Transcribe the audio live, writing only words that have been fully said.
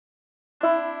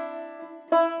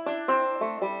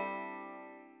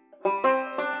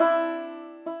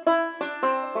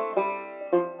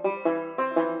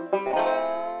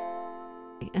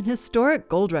historic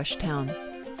gold rush town.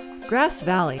 Grass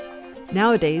Valley.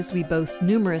 Nowadays, we boast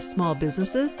numerous small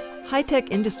businesses, high-tech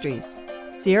industries,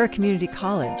 Sierra Community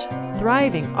College,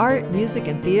 thriving art, music,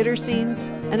 and theater scenes,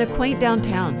 and a quaint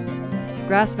downtown.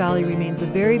 Grass Valley remains a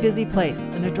very busy place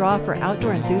and a draw for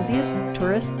outdoor enthusiasts,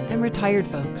 tourists, and retired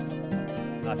folks.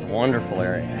 That's a wonderful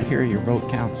area. Here your vote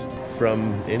counts.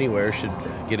 From anywhere should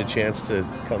get a chance to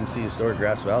come see historic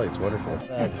Grass Valley. It's wonderful.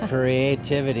 The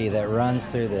creativity that runs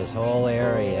through this whole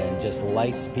area and just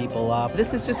lights people up.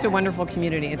 This is just a wonderful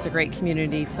community. It's a great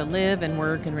community to live and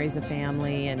work and raise a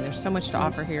family, and there's so much to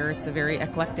offer here. It's a very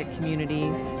eclectic community.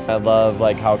 I love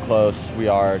how close we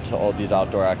are to all these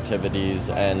outdoor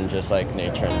activities and just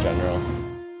nature in general.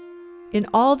 In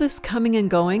all this coming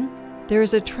and going, there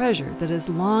is a treasure that has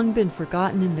long been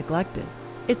forgotten and neglected.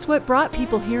 It's what brought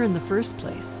people here in the first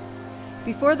place.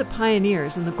 Before the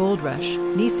pioneers and the gold rush,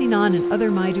 Nyssa and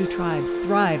other Maidu tribes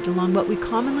thrived along what we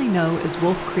commonly know as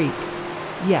Wolf Creek.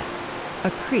 Yes, a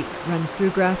creek runs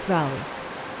through Grass Valley.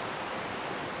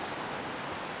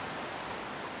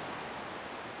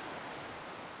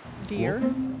 Deer?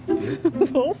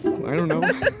 Wolf? I don't know.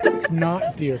 It's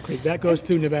not Deer Creek. That goes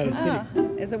through Nevada City.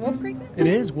 Is it Wolf Creek then? It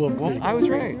is Wolf Creek. I was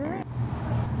right.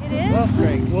 It is? Wolf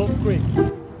Creek. Wolf Creek.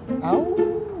 Oh.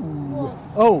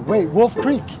 Oh, wait, Wolf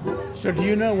Creek. So do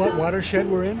you know what watershed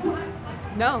we're in?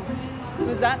 No. What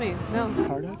does that mean? No.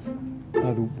 Part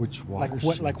of? Which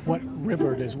watershed? Like what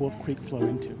river does Wolf Creek flow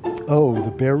into? Oh,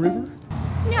 the Bear River?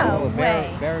 No way.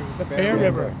 The Bear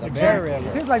River. Exactly. Bear River.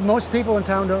 It seems like most people in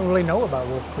town don't really know about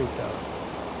Wolf Creek,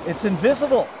 though. It's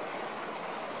invisible.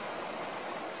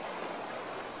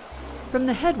 From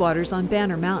the headwaters on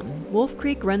Banner Mountain, Wolf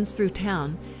Creek runs through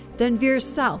town, then veers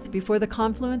south before the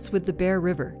confluence with the Bear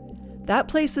River. That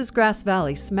places Grass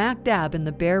Valley smack dab in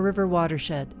the Bear River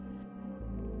watershed.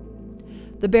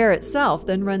 The Bear itself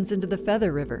then runs into the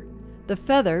Feather River. The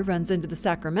Feather runs into the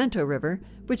Sacramento River,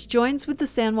 which joins with the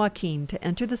San Joaquin to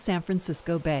enter the San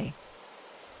Francisco Bay.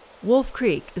 Wolf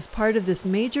Creek is part of this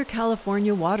major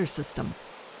California water system.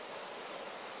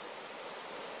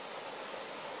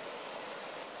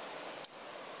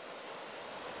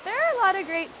 There are a lot of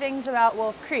great things about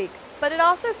Wolf Creek, but it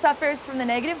also suffers from the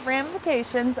negative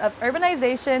ramifications of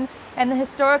urbanization and the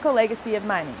historical legacy of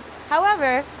mining.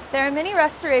 However, there are many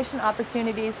restoration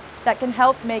opportunities that can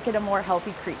help make it a more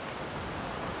healthy creek.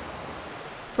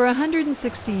 For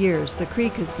 160 years, the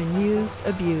creek has been used,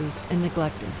 abused, and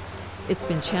neglected. It's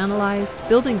been channelized,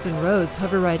 buildings and roads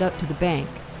hover right up to the bank,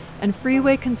 and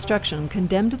freeway construction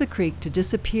condemned the creek to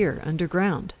disappear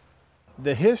underground.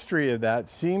 The history of that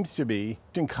seems to be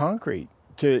in concrete.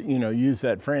 To use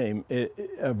that frame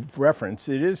of reference,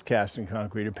 it is cast in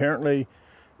concrete. Apparently,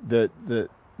 the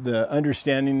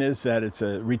understanding is that it's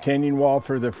a retaining wall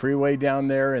for the freeway down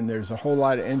there, and there's a whole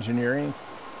lot of engineering.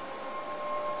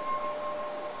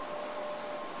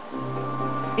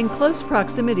 In close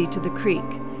proximity to the creek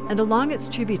and along its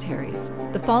tributaries,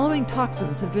 the following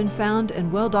toxins have been found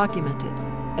and well documented: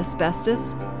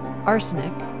 asbestos,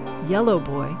 arsenic, yellow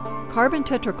boy, carbon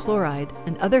tetrachloride,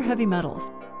 and other heavy metals.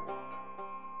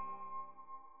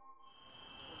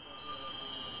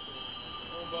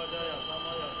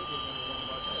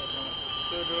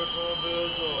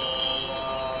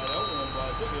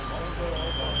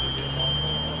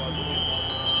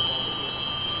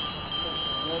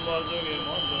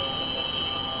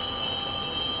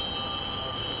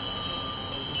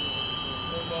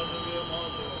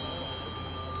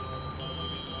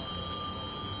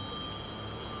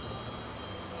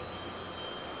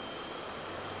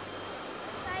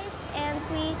 And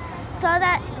we saw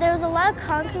that there was a lot of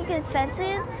concrete and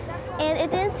fences, and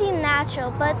it didn't seem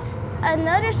natural. But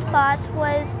another spot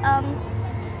was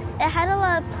it had a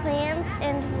lot of plants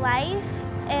and life,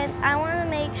 and I want to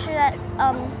make sure that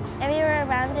everywhere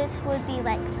around it would be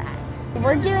like that.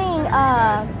 We're doing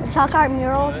a chalk art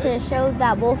mural to show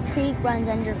that Wolf Creek runs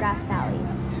under Grass Valley.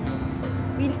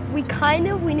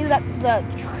 We knew that the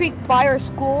creek by our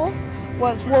school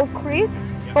was Wolf Creek,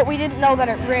 but we didn't know that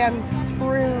it ran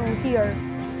through here.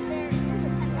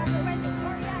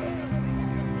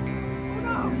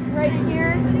 Right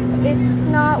here, it's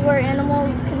not where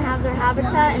animals can have their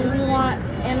habitat, and we want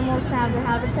animals to have their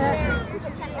habitat.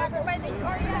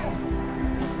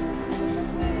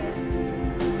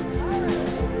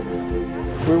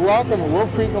 We welcome the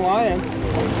Wolf Creek Alliance,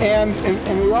 and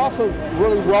we also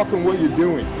really welcome what you're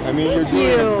doing. I mean, you're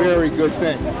doing a very good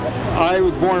thing. I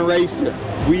was born and raised here.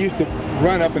 We used to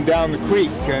run up and down the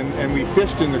creek, and we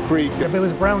fished in the creek. It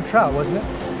was brown trout, wasn't it?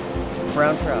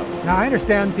 Brown trout. Now, I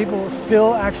understand people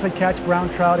still actually catch brown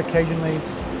trout occasionally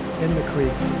in the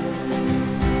creek.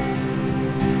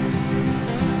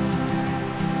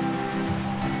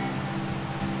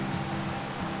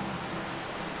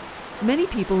 Many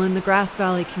people in the Grass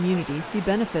Valley community see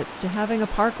benefits to having a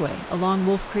parkway along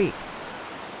Wolf Creek.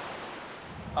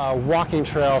 A walking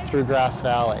trail through Grass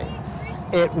Valley.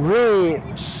 It really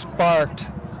sparked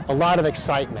a lot of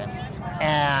excitement,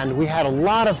 and we had a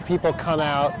lot of people come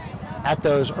out at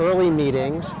those early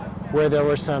meetings where there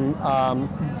was some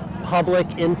public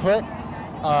input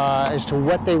as to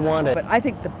what they wanted. But I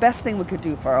think the best thing we could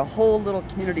do for our whole little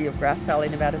community of Grass Valley,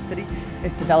 Nevada City,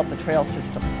 is develop the trail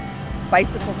systems.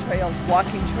 Bicycle trails,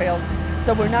 walking trails,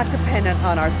 so we're not dependent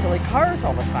on our silly cars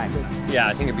all the time. Yeah,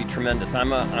 I think it'd be tremendous.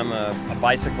 I'm a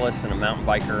bicyclist and a mountain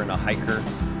biker and a hiker,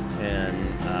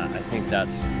 and I think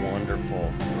that's wonderful.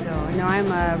 So, no,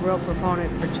 I'm a real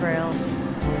proponent for trails,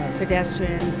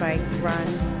 pedestrian, bike, run.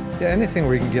 Yeah, anything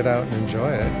where you can get out and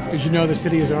enjoy it. Did you know the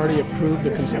city has already approved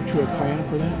a conceptual plan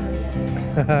for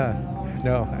that?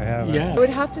 No, I haven't. Yeah. I would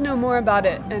have to know more about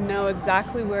it and know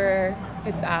exactly where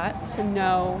it's at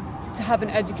to have an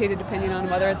educated opinion on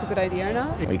whether it's a good idea or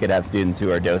not. We could have students who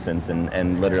are docents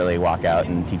and literally walk out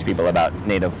and teach people about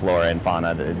native flora and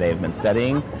fauna that they've been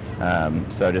studying.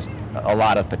 So just a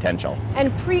lot of potential.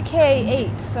 And pre-K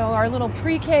 8, so our little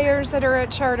pre-Kers that are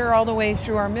at charter all the way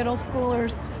through our middle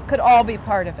schoolers could all be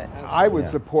part of it. I would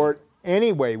support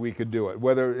any way we could do it,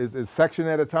 whether it's a section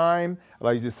at a time,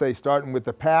 like you say, starting with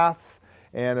the paths,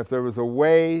 and if there was a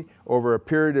way over a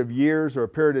period of years or a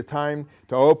period of time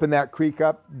to open that creek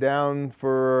up down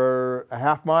for a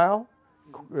half mile,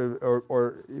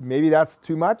 or maybe that's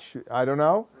too much, I don't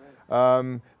know.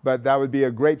 But that would be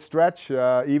a great stretch,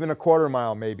 even a quarter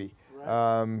mile maybe,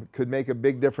 could make a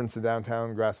big difference in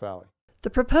downtown Grass Valley. The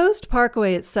proposed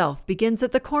parkway itself begins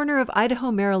at the corner of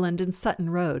Idaho, Maryland and Sutton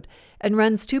Road and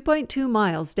runs 2.2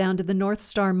 miles down to the North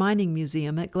Star Mining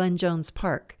Museum at Glen Jones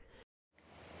Park.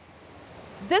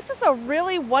 This is a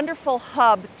really wonderful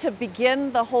hub to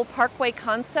begin the whole parkway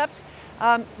concept.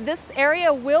 This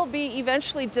area will be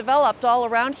eventually developed all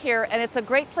around here, and it's a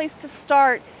great place to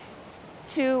start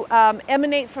to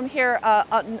emanate from here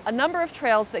a number of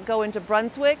trails that go into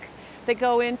Brunswick, that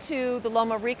go into the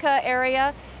Loma Rica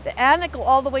area, and that go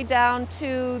all the way down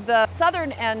to the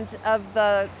southern end of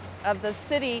the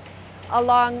city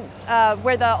along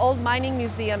where the old mining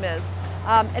museum is.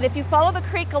 And if you follow the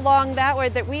creek along that way,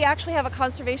 that we actually have a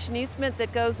conservation easement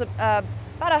that goes about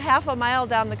a half a mile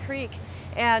down the creek,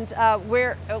 and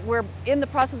we're in the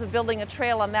process of building a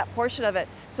trail on that portion of it.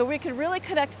 So we can really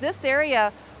connect this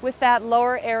area with that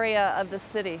lower area of the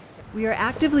city. We are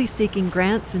actively seeking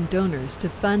grants and donors to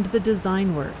fund the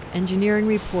design work, engineering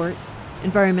reports,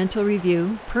 environmental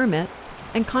review, permits,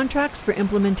 and contracts for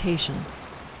implementation.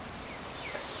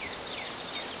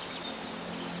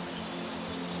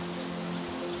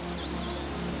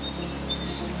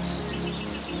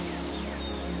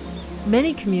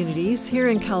 Many communities here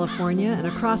in California and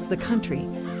across the country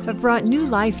have brought new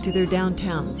life to their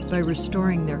downtowns by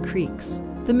restoring their creeks.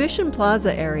 The Mission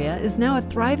Plaza area is now a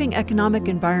thriving economic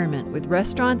environment with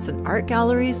restaurants and art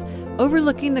galleries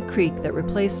overlooking the creek that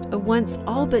replaced a once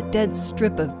all but dead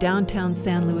strip of downtown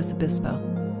San Luis Obispo.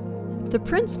 The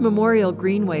Prince Memorial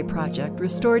Greenway project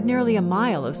restored nearly a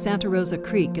mile of Santa Rosa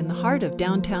Creek in the heart of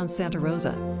downtown Santa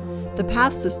Rosa. The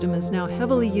path system is now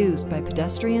heavily used by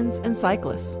pedestrians and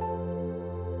cyclists.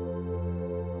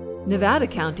 Nevada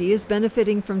County is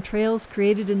benefiting from trails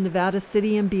created in Nevada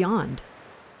City and beyond.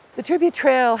 The Tribute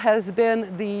Trail has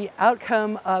been the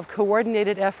outcome of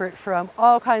coordinated effort from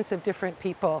all kinds of different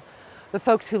people. The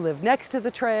folks who live next to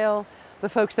the trail, the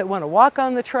folks that want to walk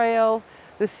on the trail,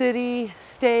 the city,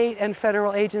 state, and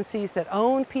federal agencies that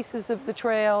own pieces of the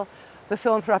trail, the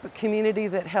philanthropic community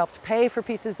that helped pay for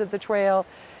pieces of the trail,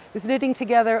 is knitting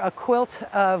together a quilt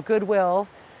of goodwill.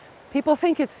 People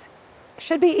think it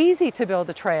should be easy to build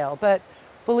a trail, but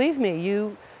believe me,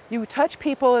 you touch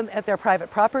people at their private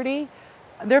property,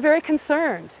 they're very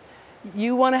concerned.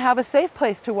 You want to have a safe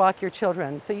place to walk your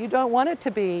children, so you don't want it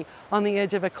to be on the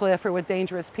edge of a cliff or with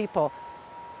dangerous people.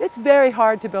 It's very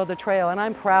hard to build a trail, and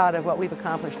I'm proud of what we've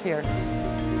accomplished here.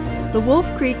 The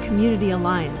Wolf Creek Community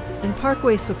Alliance and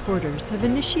Parkway supporters have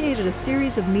initiated a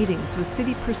series of meetings with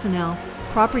city personnel,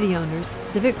 property owners,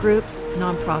 civic groups,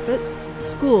 nonprofits,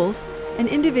 schools, and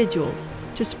individuals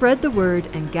to spread the word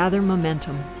and gather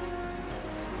momentum.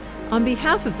 On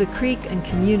behalf of the creek and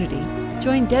community,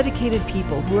 join dedicated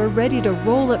people who are ready to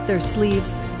roll up their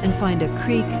sleeves and find a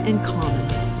creek in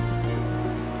common.